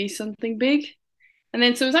that to be something big. And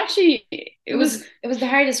then so it was actually it was the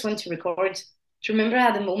hardest one to record. Do you remember I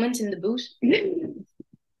had a moment in the booth?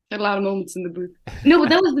 Had a lot of moments in the booth. No,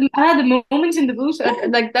 but I had a moment in the booth.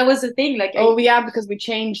 Like, that was the thing. Like, yeah, because we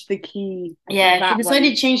changed the key. Yeah, we decided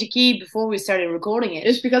to change the key before we started recording it.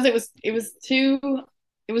 It's because it was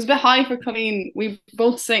a bit high for Colleen. We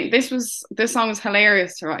both sing. This song was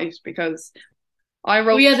hilarious to write because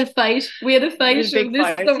we had a fight. We had a fight. Big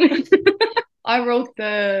fight. I wrote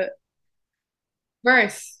the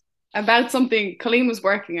verse about something. Colleen was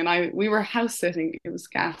working, and we were house sitting. It was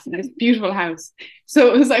gas in this beautiful house.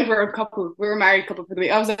 So it was like we're a couple. We were a married couple for the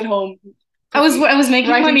week. I was at home. I was making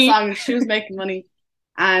money. Songs. She was making money,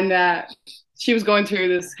 and she was going through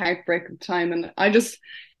this heartbreak of time. And I just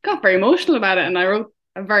got very emotional about it, and I wrote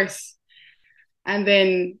a verse. And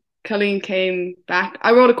then Colleen came back.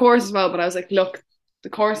 I wrote a chorus as well, but I was like, look, the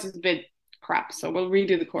chorus is a bit crap, so we'll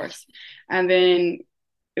redo the chorus. And then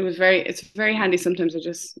it's very handy sometimes.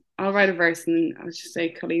 I'll write a verse, and then I'll just say,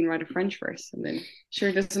 Colleen, write a French verse. And then sure,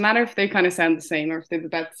 it doesn't matter if they kind of sound the same or if they're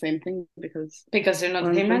about the same thing because they're not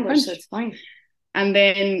the same language, so it's fine. And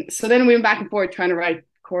then we went back and forth trying to write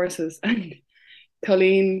choruses. And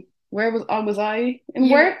Colleen, where was I in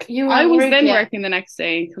work? You were I was work, then yeah. working the next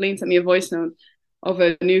day. Colleen sent me a voice note, of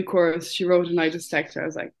a new chorus she wrote, and I just texted her. I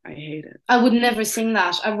was like, I hate it. I would never sing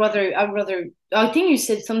that. I think you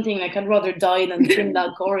said something like, I'd rather die than sing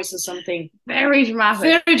that chorus or something. Very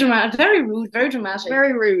dramatic. Very dramatic, very rude, very dramatic.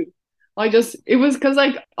 Very rude. It was because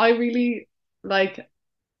like I really like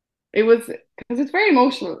it was because it's very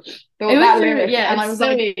emotional. That lyric, yeah, and I was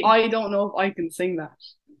like, I don't know if I can sing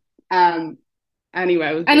that. Anyway,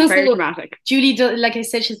 it was And very also, dramatic. Julie, like I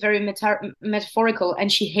said, she's very metaphorical,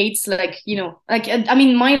 and she hates, like, you know, like, I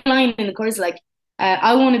mean, my line in the chorus is like,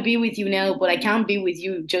 I want to be with you now, but I can't be with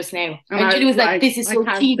you just now. And Julie was like, this is so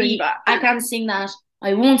TV. I can't sing that.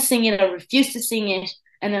 I won't sing it. I refuse to sing it.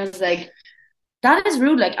 And I was like, that is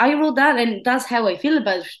rude. Like, I wrote that, and that's how I feel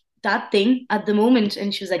about that thing at the moment.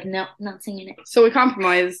 And she was like, no, not singing it. So we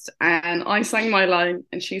compromised, and I sang my line,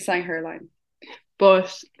 and she sang her line.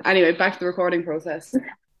 But anyway, back to the recording process.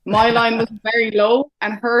 My line was very low,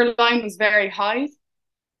 and her line was very high.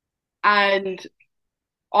 And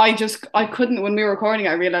I couldn't, when we were recording,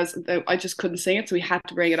 I realized that I just couldn't sing it, so we had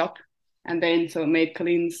to bring it up. And then, so it made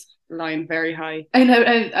Colleen's line very high.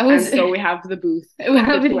 I was, and so we have the booth. I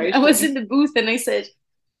was in the booth, and I said,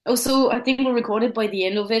 oh, so I think we recorded by the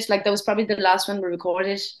end of it. Like, that was probably the last one we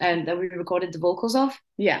recorded, and that we recorded the vocals of.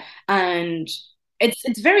 Yeah. And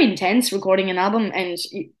it's very intense recording an album, and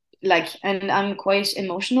like, and I'm quite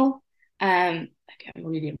emotional. Like, I'm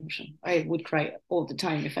really emotional. I would cry all the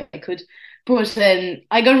time if I could. But then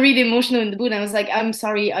I got really emotional in the booth, and I was like, I'm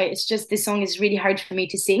sorry, it's just, this song is really hard for me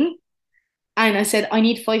to sing. And I said, I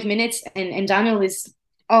need 5 minutes. And Daniel is,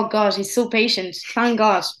 oh God, he's so patient. Thank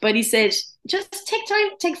God. But he said, just take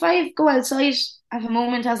time, take 5, go outside, have a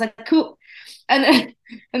moment. I was like, cool. And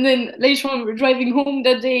then later on, we were driving home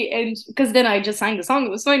that day, and because then I just sang the song, it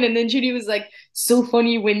was fine. And then Judy was like, so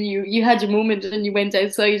funny when you had your moment and you went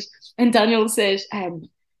outside. And Daniel said,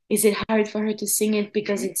 is it hard for her to sing it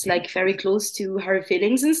because it's like very close to her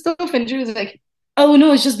feelings and stuff? And Judy was like, oh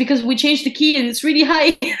no, it's just because we changed the key and it's really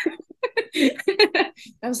high.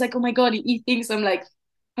 I was like, oh my God, he thinks I'm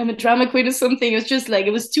a drama queen or something. It's just like,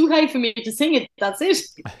 it was too high for me to sing it. That's it.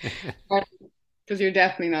 Because you're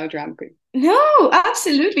definitely not a drama queen. No,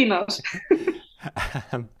 absolutely not.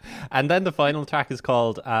 And then the final track is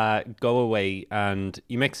called Go Away, and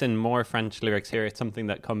you mix in more French lyrics here. It's something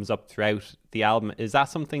that comes up throughout the album. Is that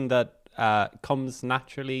something that comes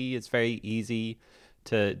naturally? It's very easy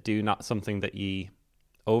to do, not something that you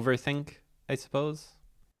overthink, I suppose?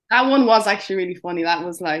 That one was actually really funny. That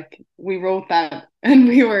was like, we wrote that and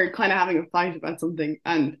we were kind of having a fight about something,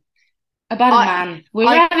 and about a man. We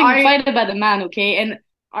were having a fight about a man, okay? And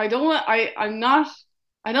I don't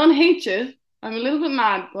hate you. I'm a little bit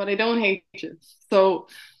mad, but I don't hate you. So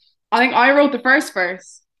I think I wrote the first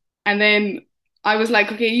verse, and then I was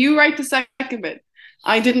like, okay, you write the second bit.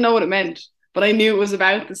 I didn't know what it meant, but I knew it was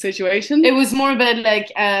about the situation. It was more about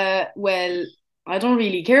like, well, I don't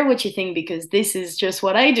really care what you think because this is just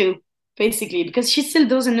what I do, basically. Because she still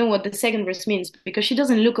doesn't know what the second verse means because she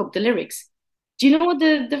doesn't look up the lyrics. Do you know what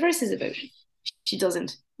the verse is about? She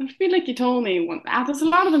doesn't. I feel like you told me one. There's a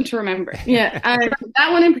lot of them to remember. Yeah.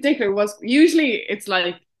 That one in particular was, usually it's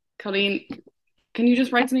like, Colleen, can you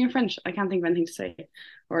just write something in French? I can't think of anything to say.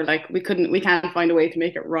 Or like, we can't find a way to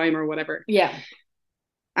make it rhyme or whatever. Yeah.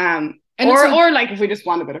 Or like if we just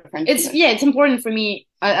want a bit of French. It's important for me.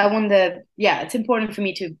 It's important for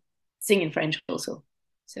me to sing in French also.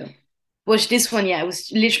 So, but this one, it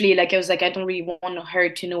was literally like, I was like, I don't really want her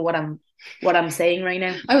to know what I'm saying right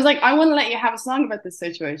now. I was like, I want to let you have a song about this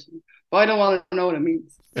situation, but I don't want to know what it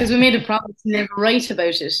means. Because we made a promise to never write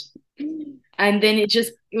about it. And then it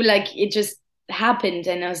just happened,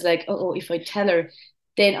 and I was like, oh, if I tell her,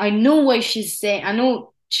 then I know why she's saying, I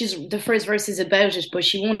know the first verse is about it, but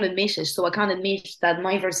she won't admit it, so I can't admit that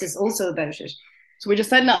my verse is also about it. So we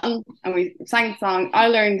just said nothing, and we sang the song. I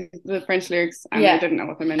learned the French lyrics, and I didn't know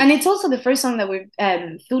what they meant. And it's also the first song that we're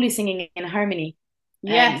fully singing in harmony.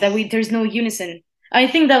 Yeah, there's no unison. I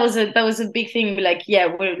think that was a big thing. Like,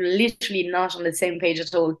 we're literally not on the same page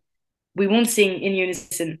at all. We won't sing in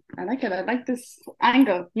unison. I like it. I like this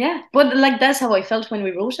angle. Yeah, but like, that's how I felt when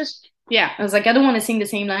we wrote it. Yeah, I was like, I don't want to sing the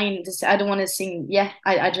same line. I don't want to sing. Yeah,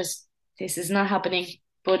 I just, this is not happening.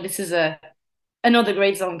 But this is another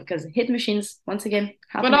great song because hit machines once again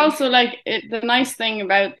happening. But also, like, the nice thing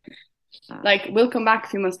about, like, we'll come back a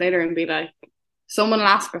few months later and be like, someone will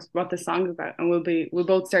ask us what this song's about, and we'll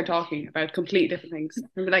both start talking about completely different things.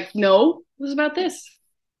 And be like, no, it was about this.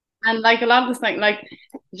 And like, a lot of this thing, like,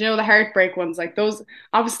 the heartbreak ones, like those,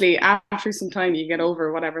 obviously after some time you get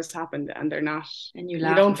over whatever's happened, and they're not, and you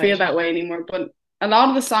don't feel that way anymore. But a lot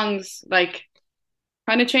of the songs, like,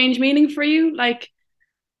 kind of change meaning for you. Like,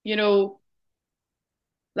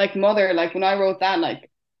 like Mother, like when I wrote that, like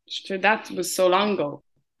sure, that was so long ago,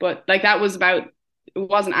 but like that was about, it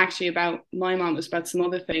wasn't actually about my mom, it was about some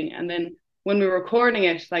other thing. And then when we were recording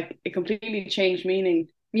it, like it completely changed meaning.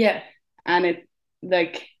 Yeah. And it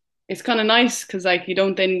like it's kind of nice because like you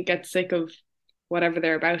don't then get sick of whatever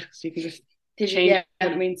they're about, because you can just change Yeah.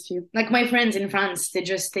 what it means to you. Like my friends in France, they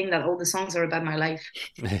just think that all the songs are about my life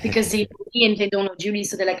because they know me and they don't know Julie.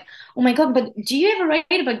 So they're like, "Oh my God, but do you ever write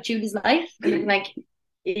about Julie's life?" And I'm like,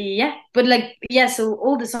 "Yeah, but like, yeah." So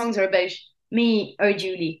all the songs are about me or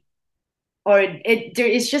Julie, or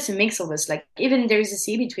it's just a mix of us. Like even there's a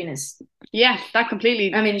sea between us. Yeah, that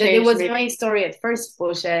completely. I mean, it changed was me. my story at first,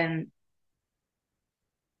 but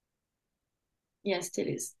yeah, still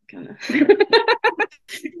is kind of.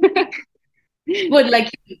 But like,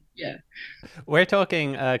 yeah. We're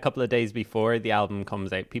talking a couple of days before the album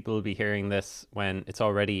comes out. People will be hearing this when it's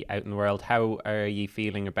already out in the world. How are you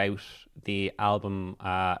feeling about the album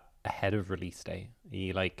ahead of release day? Are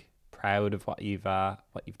you like proud of what you've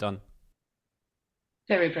done?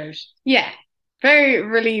 Very proud. Yeah, very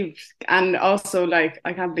relieved, and also like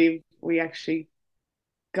I can't believe we actually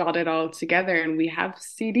got it all together, and we have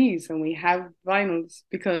CDs and we have vinyls,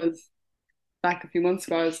 because back a few months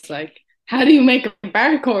ago I was like, how do you make a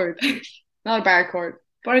barcode? Not a barcode,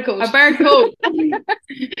 Barcode. a barcode.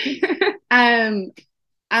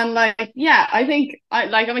 And like, yeah, I think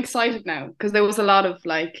I'm excited now, because there was a lot of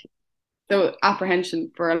like the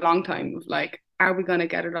apprehension for a long time of like, are we going to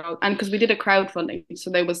get it all? And because we did a crowdfunding, so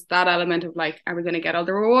there was that element of like, are we going to get all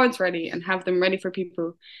the rewards ready and have them ready for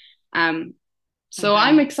people? So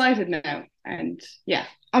I'm excited now, and yeah,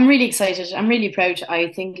 I'm really excited. I'm really proud.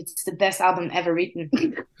 I think it's the best album ever written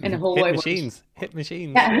in the whole Hit wide machines, hit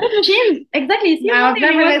machines. Yeah, Hit Machines. Exactly. See, Now, I've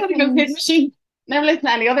never listened to Hit Machines. never listened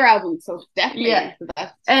to any other albums, so definitely Yeah. the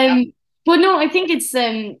best. But no, I think it's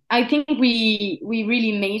I think we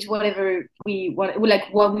really made whatever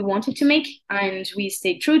what we wanted to make, and we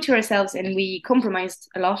stayed true to ourselves, and we compromised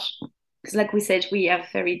a lot, because like we said, we have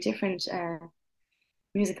very different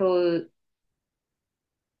musical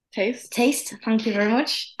taste. Thank you very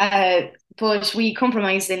much. But we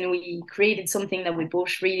compromised and we created something that we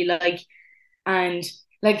both really like. And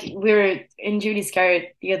like we were in Julie's car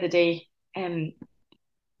the other day,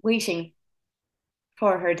 waiting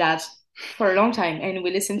for her dad for a long time, and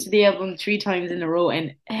we listened to the album 3 times in a row,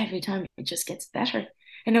 and every time it just gets better.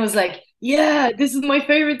 And it was like, yeah, this is my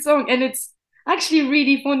favorite song, and it's actually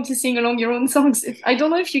really fun to sing along your own songs. I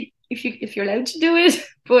don't know if you're allowed to do it,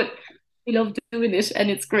 but we love doing it,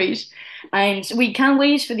 and it's great. And we can't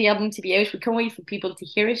wait for the album to be out. We can't wait for people to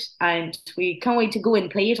hear it, and we can't wait to go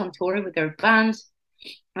and play it on tour with our band,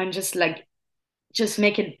 and just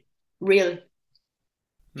make it real,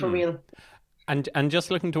 for real. And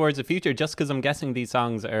just looking towards the future, just because I'm guessing these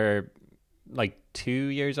songs are like 2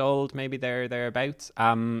 years old, maybe thereabouts.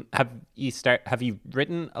 Have you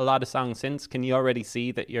written a lot of songs since? Can you already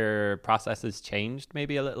see that your process has changed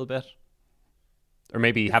maybe a little bit? Or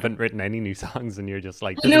maybe you haven't written any new songs and you're just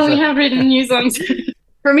like, no, we have written new songs.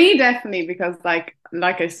 For me, definitely, because like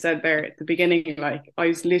I said there at the beginning, like I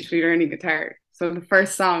was literally learning guitar. So the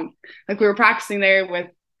first song, like we were practicing there with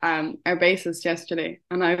our bassist yesterday,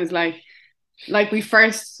 and I was like we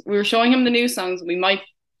were showing him the new songs. We might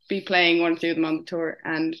be playing 1 or 2 of them on the tour,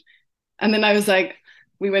 and then I was like,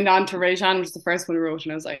 we went on to Rajan, which was the first one we wrote,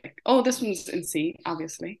 and I was like, oh, this one's in C,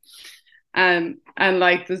 obviously, and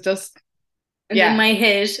like there's just. And then my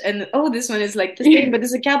head, and this one is like the same, but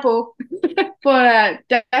it's a capo. But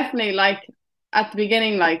definitely, like at the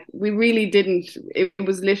beginning, like we really didn't. It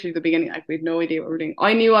was literally the beginning. Like we had no idea what we were doing.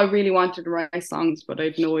 I knew I really wanted to write songs, but I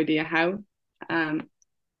had no idea how.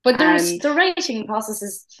 But the writing process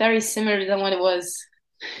is very similar than what it was.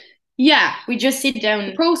 Yeah, we just sit down.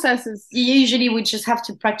 The process is usually we just have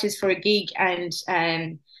to practice for a gig, and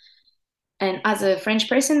as a French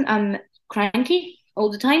person, I'm cranky all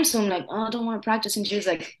the time, so I'm like, oh, I don't want to practice, and she was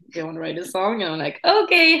like, do you want to write a song? And I'm like,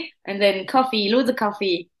 okay. And then loads of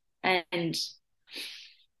coffee, and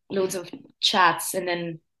loads of chats, and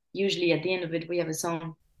then usually at the end of it we have a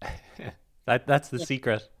song. That's the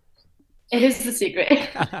secret. It is the secret.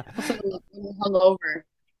 Hungover.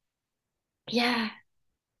 Yeah.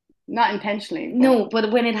 Not intentionally. No,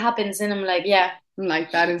 but when it happens, then I'm like, yeah. I'm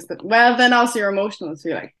like, that is then also you're emotional, so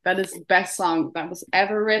you're like, that is the best song that was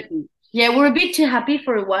ever written. Yeah, we're a bit too happy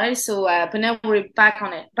for a while, so but now we're back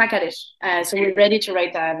at it. So we're ready to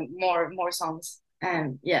write more songs.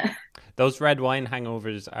 Yeah. Those red wine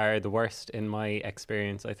hangovers are the worst in my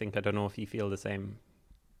experience. I think, I don't know if you feel the same.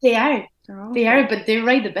 They are, but they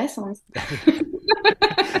write the best songs.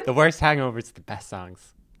 The worst hangovers, the best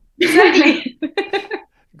songs. Exactly.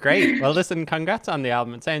 Great. Well, listen, congrats on the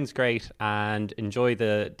album. It sounds great, and enjoy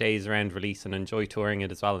the days around release and enjoy touring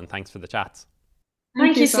it as well. And thanks for the chats.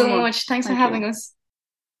 Thank you so much. Thanks for having us.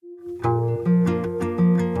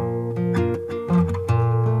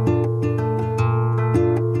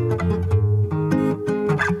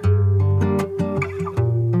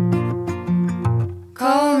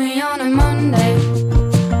 Call me on a Monday.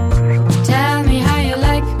 Tell me how you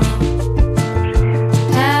like me.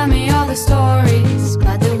 Tell me all the stories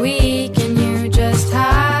about the weekend you just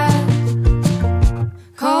had.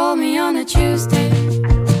 Call me on a Tuesday.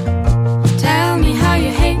 Tell me how you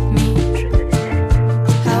hate me.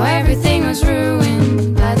 How everything was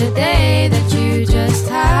ruined by the day that you just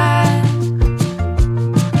had.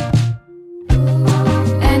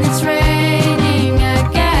 And it's raining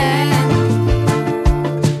again.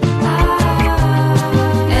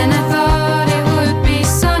 And I thought it would be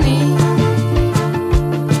sunny.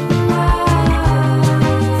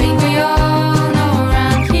 Think we all know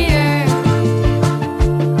around here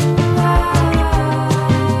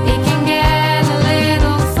it can get a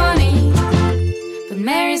little funny. But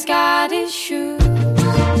Mary's got issues.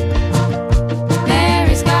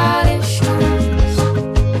 Mary's got issues.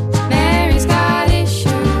 Mary's got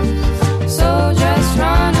issues. So just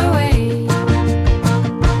run away.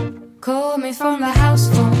 Call me from the house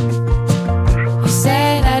phone. You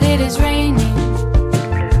say that it is raining.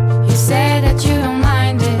 You say that you don't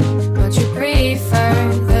mind it, but you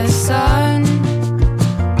prefer the sun.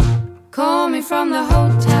 Call me from the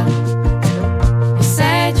hotel. You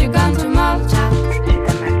said you're gone to Malta.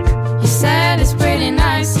 You said it's pretty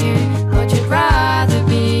nice here, but you'd rather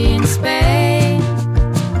be in Spain.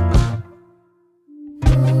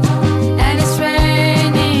 And it's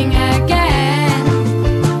raining again.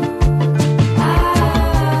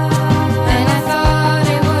 And I thought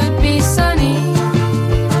it would be sunny.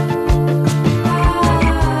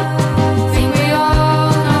 Think we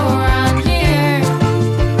all know around here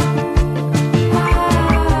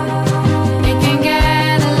it can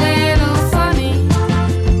get a little funny.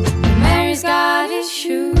 But Mary's got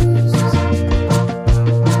issues.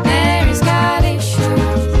 Mary's got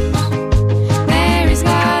issues. Mary's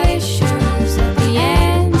got issues at the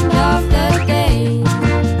end of the day.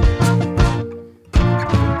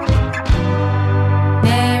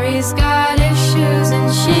 Mary's got issues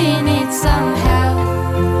and she needs some help.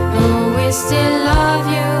 Oh, we're still